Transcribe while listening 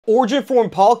Origin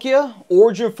Forme Palkia,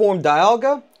 Origin Forme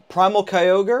Dialga, Primal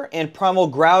Kyogre, and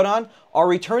Primal Groudon are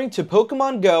returning to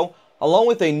Pokemon Go along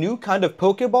with a new kind of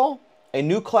Pokeball, a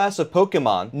new class of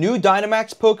Pokemon, new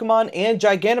Dynamax Pokemon, and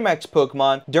Gigantamax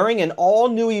Pokemon during an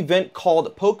all-new event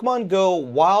called Pokemon Go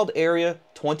Wild Area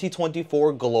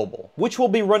 2024 Global, which will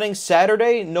be running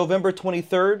Saturday, November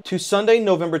 23rd to Sunday,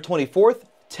 November 24th,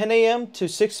 10 a.m. to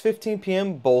 6:15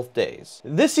 p.m. both days.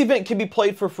 This event can be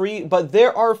played for free, but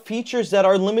there are features that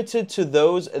are limited to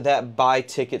those that buy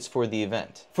tickets for the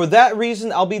event. For that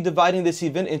reason, I'll be dividing this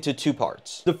event into two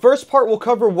parts. The first part will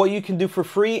cover what you can do for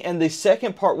free, and the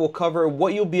second part will cover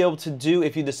what you'll be able to do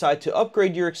if you decide to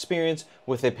upgrade your experience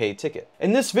with a paid ticket.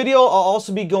 In this video, I'll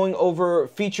also be going over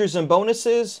features and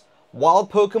bonuses, wild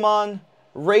Pokemon,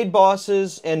 raid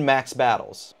bosses, and max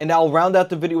battles. And I'll round out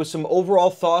the video with some overall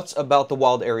thoughts about the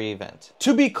Wild Area event.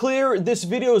 To be clear, this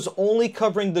video is only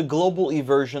covering the global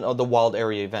version of the Wild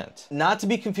Area event, not to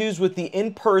be confused with the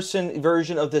in-person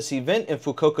version of this event in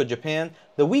Fukuoka, Japan,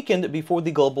 the weekend before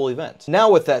the global event. Now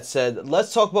with that said,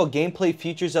 let's talk about gameplay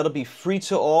features that'll be free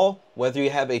to all, whether you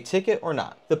have a ticket or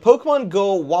not. The Pokemon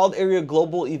Go Wild Area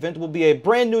Global event will be a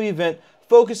brand new event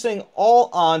focusing all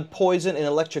on poison and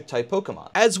electric type Pokemon,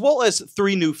 as well as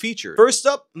 3 new features. First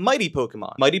up, Mighty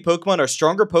Pokemon. Mighty Pokemon are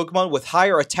stronger Pokemon with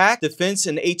higher attack, defense,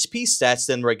 and HP stats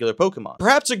than regular Pokemon.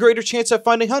 Perhaps a greater chance at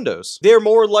finding hundos. They are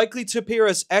more likely to appear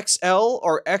as XL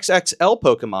or XXL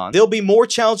Pokemon. They'll be more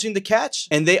challenging to catch,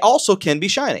 and they also can be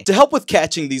shiny. To help with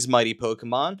catching these Mighty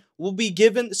Pokemon, will be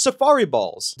given Safari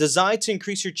Balls, designed to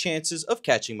increase your chances of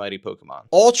catching Mighty Pokemon.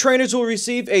 All trainers will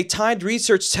receive a timed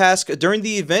research task during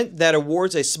the event that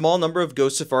awards a small number of Go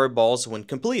Safari Balls when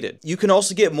completed. You can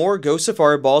also get more Go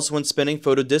Safari Balls when spinning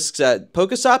photo discs at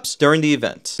Pokestops during the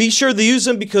event. Be sure to use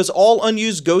them because all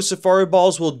unused Go Safari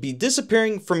Balls will be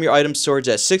disappearing from your item storage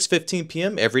at 6:15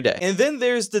 p.m. every day. And then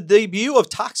there's the debut of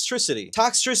Toxtricity.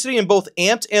 Toxtricity in both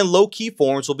amped and low-key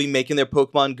forms will be making their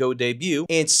Pokemon Go debut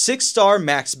in 6-star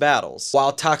max battles,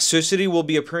 while Toxtricity will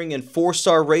be appearing in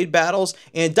 4-star raid battles,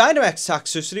 and Dynamax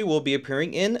Toxtricity will be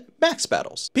appearing in max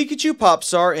battles. Pikachu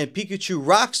Popstar and Pikachu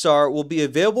Rockstar will be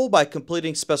available by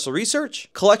completing special research,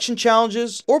 collection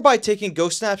challenges, or by taking Go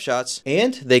Snapshots,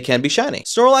 and they can be shiny.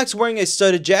 Snorlax wearing a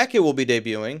studded jacket will be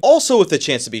debuting, also with a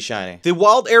chance to be shiny. The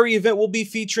Wild Area event will be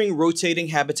featuring rotating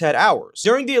habitat hours.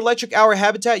 During the Electric Hour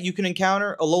habitat, you can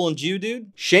encounter Alolan Geodude,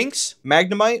 Shanks,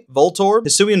 Magnemite, Voltorb,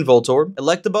 Hisuian Voltorb,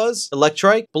 Electabuzz,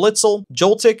 Electrike, Blitzel,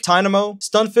 Joltik, Tynamo,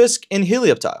 Stunfisk, and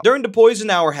Helioptile. During the Poison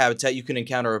Hour habitat, you can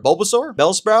encounter Bulbasaur,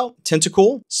 Bellsprout,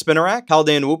 Tentacool, Spinarak,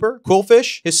 Haldane Wooper,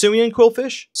 Quillfish, Hisuian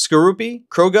Quillfish, Skorupi,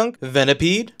 Krogunk,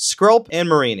 Venipede, Skrelp, and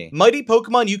Marini. Mighty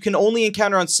Pokemon you can only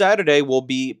encounter on Saturday will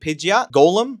be Pidgeot,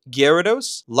 Golem,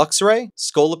 Gyarados, Luxray,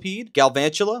 Scolipede,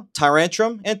 Galvantula,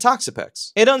 Tyrantrum, and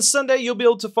Toxapex. And on Sunday, you'll be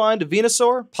able to find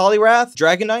Venusaur, Poliwrath,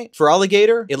 Dragonite,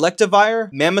 Feraligatr,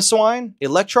 Electivire, Mamoswine,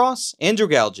 Electros, and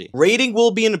Dragalge. Raiding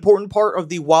will be an important part of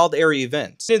the Wild Area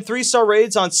event. In 3-star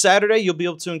raids on Saturday, you'll be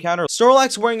able to encounter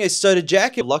Snorlax wearing a studded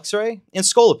jacket, Luxray, and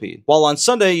Scolipede, while on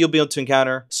Sunday, you'll be able to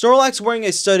encounter Snorlax wearing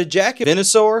a studded jacket,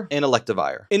 Venusaur, and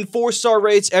Electivire. In 4-star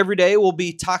raids every day will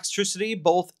be Toxtricity,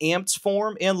 both amped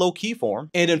form and low-key form,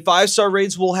 and in 5-star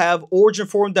raids, we'll have Origin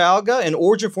Forme Dialga and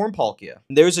Origin Forme Palkia.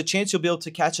 There's a chance you'll be able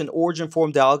to catch an Origin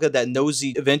Forme Dialga that knows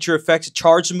the Adventure Effect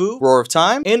charge move, Roar of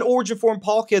Time, and Origin Forme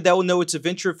Palkia that will know its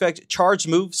Adventure Effect charge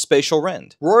move, Spatial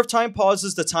Rend. Roar of Time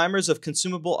pauses the timers of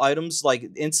consumable items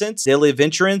like incense, daily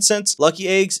adventure incense, lucky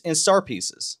eggs, and star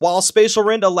pieces, while Spatial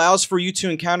Rend allows for you to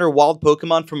encounter wild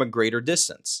Pokemon from a greater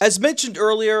distance. As mentioned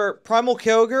earlier, Primal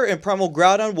Kyogre and Primal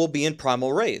Groudon will be in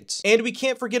Primal Raids. And we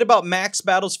can't forget about max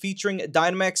battles featuring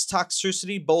Dynamax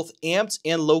Toxtricity, both amped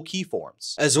and low-key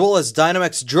forms, as well as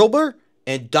Dynamax Drillbur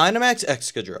and Dynamax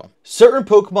Excadrill. Certain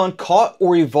Pokemon caught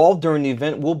or evolved during the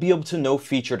event will be able to know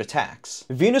featured attacks.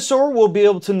 Venusaur will be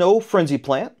able to know Frenzy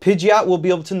Plant, Pidgeot will be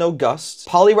able to know Gust,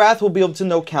 Poliwrath will be able to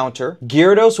know Counter,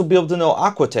 Gyarados will be able to know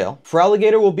Aqua Tail,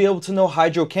 Feraligatr will be able to know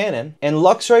Hydro Cannon, and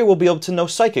Luxray will be able to know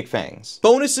Psychic Fangs.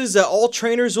 Bonuses that all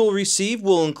trainers will receive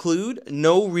will include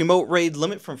no remote raid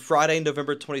limit from Friday,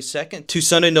 November 22nd to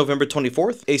Sunday, November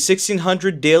 24th, a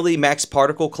 1600 daily max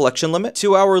particle collection limit,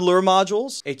 2-hour lure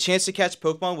modules, a chance to catch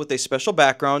Pokemon with a special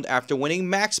background after winning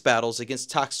max battles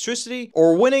against Toxtricity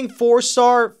or winning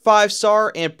 4-star,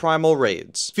 5-star, and Primal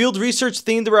raids. Field research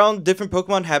themed around different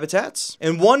Pokemon habitats,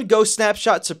 and 1 Go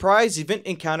Snapshot surprise event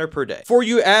encounter per day. For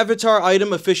you avatar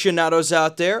item aficionados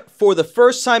out there, for the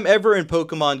first time ever in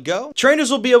Pokemon Go, trainers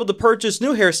will be able to purchase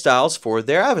new hairstyles for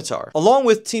their avatar, along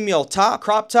with Team Yell top,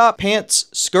 crop top, pants,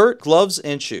 skirt, gloves,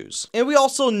 and shoes. And we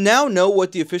also now know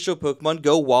what the official Pokemon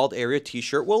Go Wild Area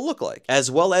t-shirt will look like,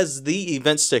 as well as the free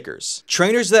event stickers.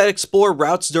 Trainers that explore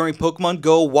routes during Pokemon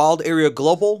Go Wild Area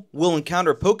Global will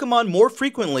encounter Pokemon more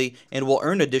frequently and will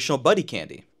earn additional buddy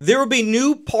candy. There will be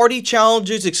new party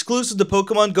challenges exclusive to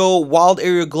Pokemon Go Wild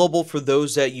Area Global for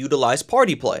those that utilize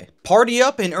party play. Party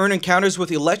up and earn encounters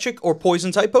with electric or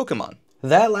poison type Pokemon.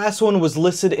 That last one was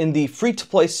listed in the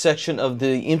free-to-play section of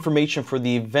the information for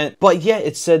the event, but yet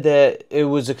it said that it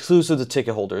was exclusive to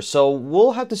ticket holders, so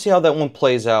we'll have to see how that one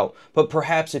plays out. But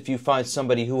perhaps if you find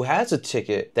somebody who has a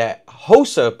ticket that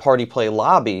hosts a party play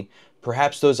lobby,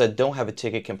 perhaps those that don't have a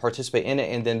ticket can participate in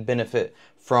it and then benefit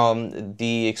from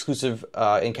the exclusive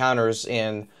encounters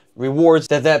and rewards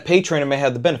that paid trainer may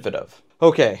have the benefit of.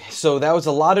 Okay, so that was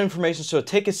a lot of information, so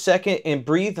take a second and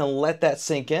breathe and let that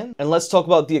sink in. And let's talk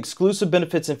about the exclusive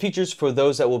benefits and features for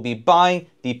those that will be buying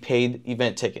the paid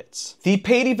event tickets. The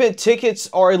paid event tickets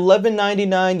are $11.99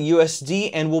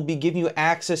 USD and will be giving you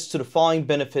access to the following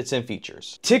benefits and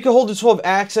features. Ticket holders will have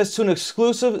access to an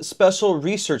exclusive special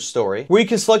research story where you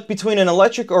can select between an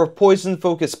electric or poison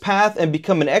focused path and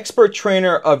become an expert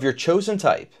trainer of your chosen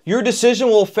type. Your decision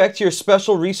will affect your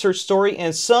special research story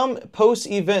and some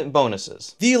post-event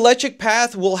bonuses. The electric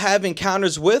path will have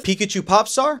encounters with Pikachu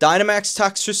Popstar, Dynamax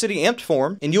Toxtricity Amped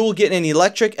Form, and you will get an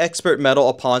electric expert medal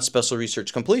upon special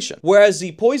research completion. Whereas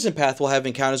the poison path will have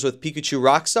encounters with Pikachu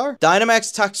Rockstar,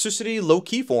 Dynamax Toxtricity Low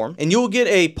Key Form, and you will get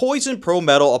a Poison Pro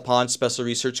medal upon special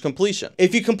research completion.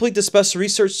 If you complete the special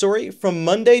research story from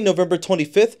Monday, November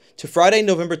 25th to Friday,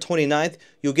 November 29th,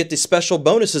 you'll get the special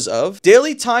bonuses of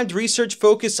daily timed research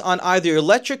focused on either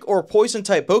electric or poison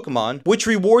type Pokemon, which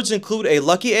rewards include a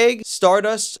lucky egg,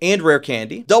 Stardust, and rare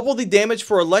candy. Double the damage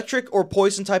for electric or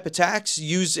poison type attacks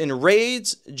used in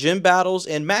raids, gym battles,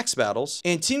 and max battles.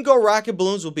 And Team Go Rocket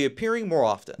Balloons will be appearing more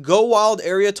often. Go Wild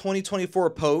Area 2024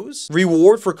 pose,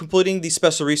 reward for completing the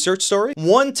special research story.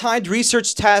 One timed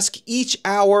research task each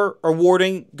hour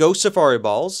awarding Go Safari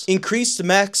Balls. Increased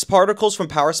max particles from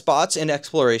power spots and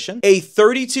exploration. A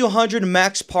 3200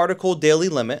 max particle daily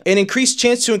limit. An increased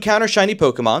chance to encounter shiny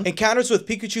Pokemon. Encounters with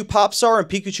Pikachu Popstar and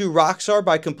Pikachu Rockstar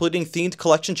by completing themed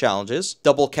collection challenges.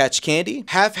 Double catch candy.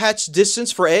 Half hatch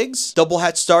distance for eggs. Double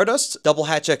hatch Stardust. Double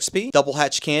hatch XP. Double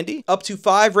hatch candy. Up to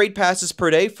 5 raid passes per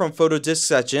day from photo discs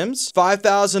at gyms.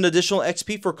 5,000 additional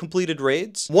XP for completed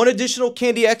raids. 1 additional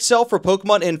Candy XL for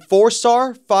Pokemon in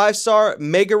 4-star, 5-star,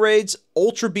 Mega Raids,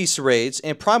 Ultra Beast raids,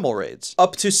 and Primal raids.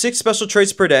 Up to 6 special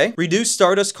trades per day. Reduced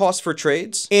Stardust cost for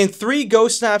trades. And 3 Go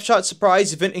Snapshot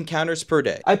surprise event encounters per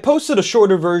day. I posted a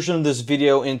shorter version of this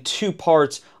video in 2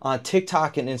 parts on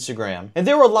TikTok and Instagram. And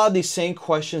there were a lot of these same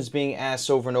questions being asked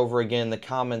over and over again in the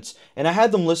comments. And I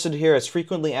had them listed here as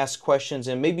frequently asked questions,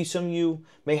 and maybe some of you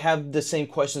may have the same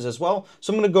questions as well.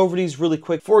 So I'm going to go over these really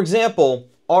quick. For example,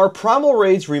 are Primal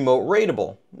raids remote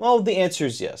raidable? Well, the answer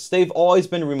is yes. They've always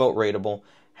been remote raidable.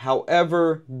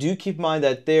 However, do keep in mind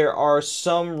that there are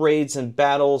some raids and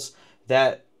battles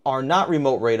that are not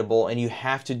remote raidable and you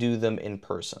have to do them in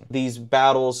person. These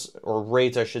battles, or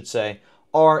raids I should say,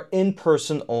 are in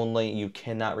person only. You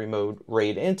cannot remote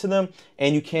raid into them,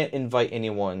 and you can't invite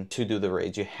anyone to do the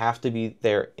raids. You have to be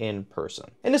there in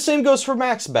person. And the same goes for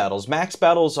max battles. Max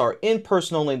battles are in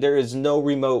person only. There is no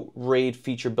remote raid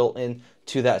feature built in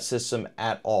to that system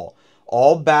at all.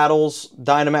 All battles,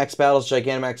 Dynamax battles,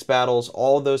 Gigantamax battles,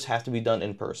 all of those have to be done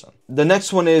in person. The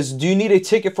next one is, do you need a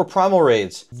ticket for Primal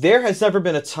raids? There has never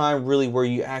been a time really where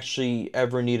you actually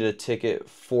ever needed a ticket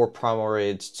for Primal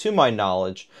raids, to my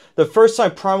knowledge. The first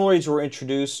time Primal raids were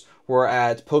introduced were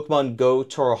at Pokemon Go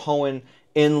Torohoen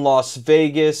in Las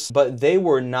Vegas, but they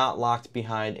were not locked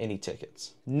behind any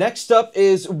tickets. Next up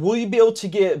is, will you be able to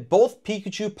get both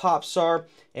Pikachu Popstar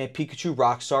and Pikachu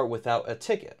Rockstar without a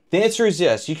ticket? The answer is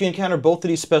yes. You can encounter both of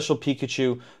these special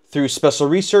Pikachu through special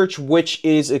research, which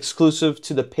is exclusive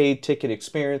to the paid ticket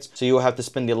experience. So you'll have to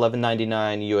spend the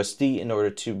 $11.99 USD in order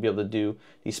to be able to do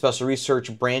the special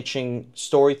research branching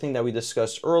story thing that we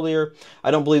discussed earlier.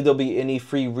 I don't believe there'll be any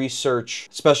free research,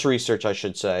 special research I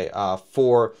should say,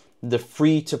 for the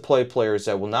free-to-play players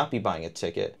that will not be buying a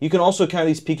ticket. You can also encounter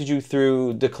these Pikachu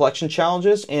through the collection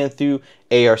challenges and through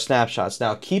AR snapshots.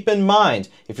 Now keep in mind,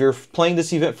 if you're playing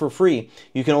this event for free,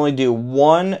 you can only do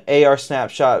 1 AR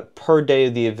snapshot per day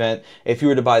of the event. If you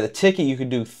were to buy the ticket, you could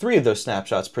do 3 of those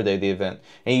snapshots per day of the event.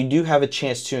 And you do have a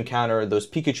chance to encounter those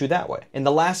Pikachu that way. And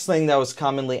the last thing that was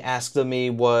commonly asked of me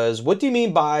was, what do you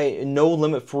mean by no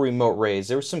limit for remote raids?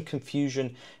 There was some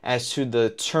confusion as to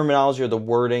the terminology or the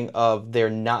wording of there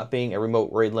not being a remote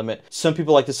raid limit. Some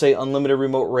people like to say unlimited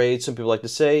remote raids. Some people like to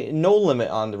say no limit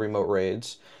on the remote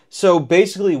raids. So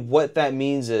basically what that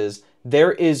means is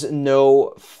there is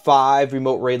no 5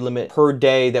 remote raid limit per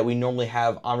day that we normally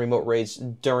have on remote raids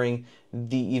during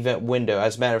the event window.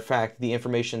 As a matter of fact, the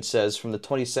information says from the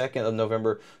 22nd of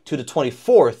November to the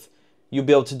 24th, you'll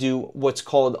be able to do what's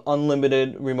called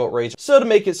unlimited remote raids. So to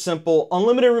make it simple,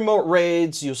 unlimited remote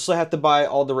raids, you'll still have to buy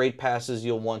all the raid passes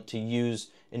you'll want to use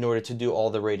in order to do all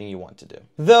the raiding you want to do.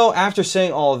 Though, after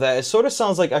saying all of that, it sort of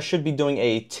sounds like I should be doing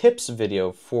a tips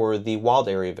video for the Wild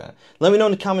Area event. Let me know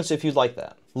in the comments if you'd like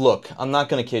that. Look, I'm not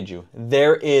gonna kid you.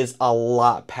 There is a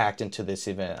lot packed into this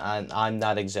event. I'm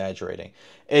not exaggerating.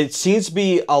 It seems to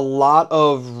be a lot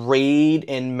of raid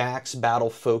and max battle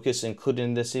focus included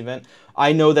in this event.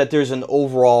 I know that there's an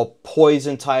overall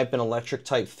poison type and electric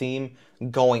type theme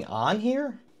going on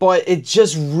here, but it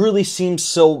just really seems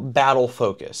so battle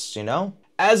focused, you know?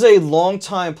 As a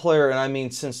longtime player, and I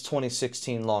mean since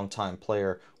 2016 longtime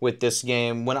player with this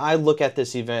game, when I look at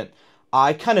this event,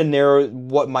 I kind of narrowed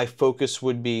what my focus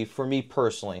would be for me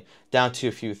personally down to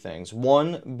a few things.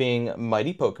 One being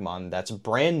Mighty Pokemon. That's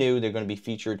brand new. They're going to be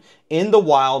featured in the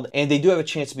wild, and they do have a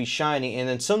chance to be shiny. And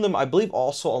then some of them, I believe,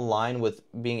 also align with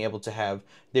being able to have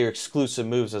their exclusive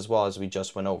moves as well, as we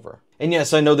just went over. And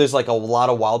yes, I know there's like a lot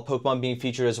of wild Pokemon being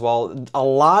featured as well. A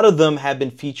lot of them have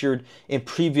been featured in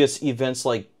previous events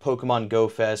like Pokemon Go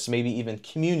Fest, maybe even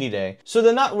Community Day. So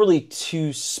they're not really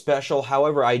too special.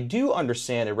 However, I do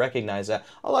understand and recognize that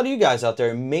a lot of you guys out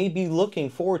there may be looking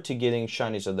forward to getting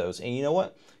shinies of those. And you know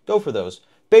what? Go for those.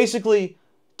 Basically,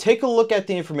 take a look at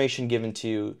the information given to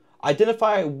you.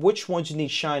 Identify which ones you need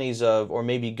shinies of, or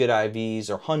maybe good IVs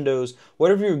or hundos,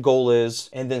 whatever your goal is,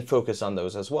 and then focus on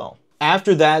those as well.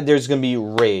 After that, there's going to be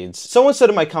raids. Someone said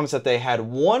in my comments that they had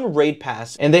one raid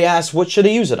pass, and they asked what should I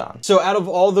use it on. So out of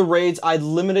all the raids, I'd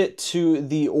limit it to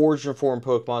the Origin Forme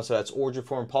Pokemon, so that's Origin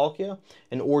Forme Palkia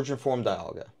and Origin Forme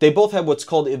Dialga. They both have what's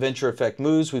called Adventure Effect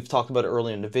moves. We've talked about it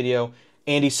earlier in the video.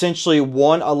 And essentially,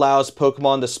 one allows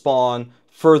Pokemon to spawn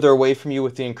further away from you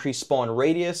with the increased spawn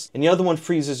radius, and the other one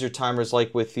freezes your timers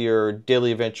like with your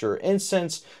Daily Adventure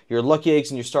Incense, your Lucky Eggs,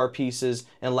 and your Star Pieces,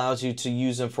 and allows you to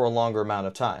use them for a longer amount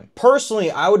of time. Personally,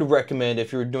 I would recommend,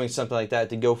 if you're doing something like that,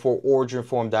 to go for Origin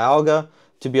Forme Dialga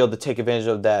to be able to take advantage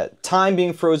of that time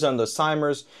being frozen on those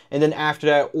timers, and then after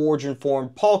that, Origin Forme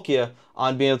Palkia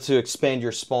on being able to expand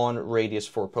your spawn radius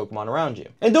for Pokemon around you.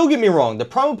 And don't get me wrong, the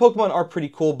Primal Pokemon are pretty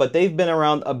cool, but they've been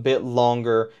around a bit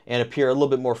longer and appear a little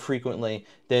bit more frequently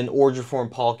than Origin Forme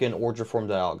Palkia and Origin Forme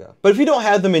Dialga. But if you don't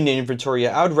have them in your inventory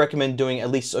yet, I would recommend doing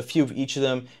at least a few of each of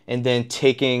them and then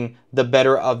taking the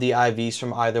better of the IVs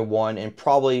from either one and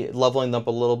probably leveling them up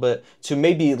a little bit to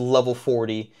maybe level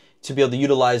 40 to be able to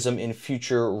utilize them in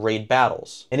future raid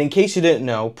battles. And in case you didn't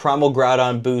know, Primal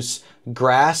Groudon boosts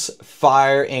grass,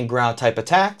 fire, and ground type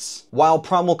attacks, while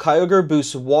Primal Kyogre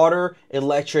boosts water,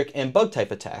 electric, and bug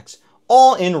type attacks,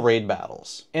 all in raid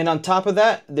battles. And on top of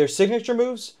that, their signature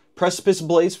moves, Precipice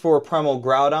Blaze for Primal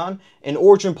Groudon and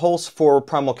Origin Pulse for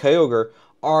Primal Kyogre,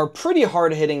 are pretty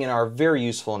hard hitting and are very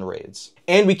useful in raids.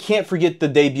 And we can't forget the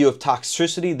debut of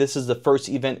Toxtricity. This is the first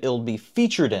event it'll be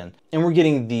featured in. And we're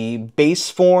getting the base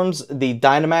forms, the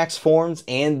Dynamax forms,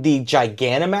 and the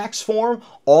Gigantamax form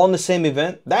all in the same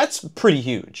event. That's pretty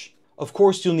huge. Of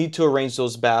course, you'll need to arrange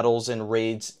those battles and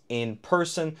raids in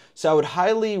person, so I would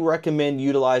highly recommend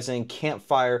utilizing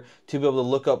Campfire to be able to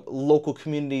look up local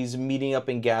communities meeting up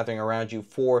and gathering around you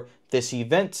for this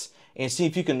event, and see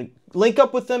if you can link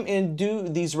up with them and do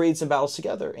these raids and battles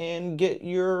together and get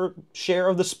your share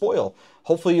of the spoil.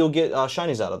 Hopefully you'll get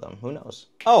shinies out of them. Who knows?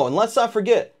 Oh, and let's not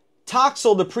forget,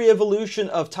 Toxel, the pre-evolution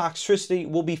of Toxtricity,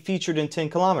 will be featured in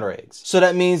 10km eggs. So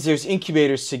that means there's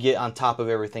incubators to get on top of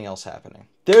everything else happening.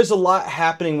 There's a lot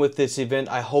happening with this event.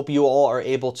 I hope you all are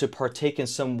able to partake in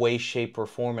some way, shape, or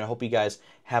form, and I hope you guys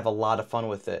have a lot of fun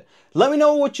with it. Let me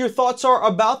know what your thoughts are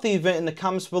about the event in the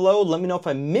comments below. Let me know if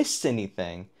I missed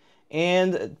anything.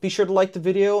 And be sure to like the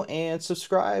video and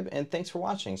subscribe. And thanks for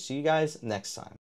watching. See you guys next time.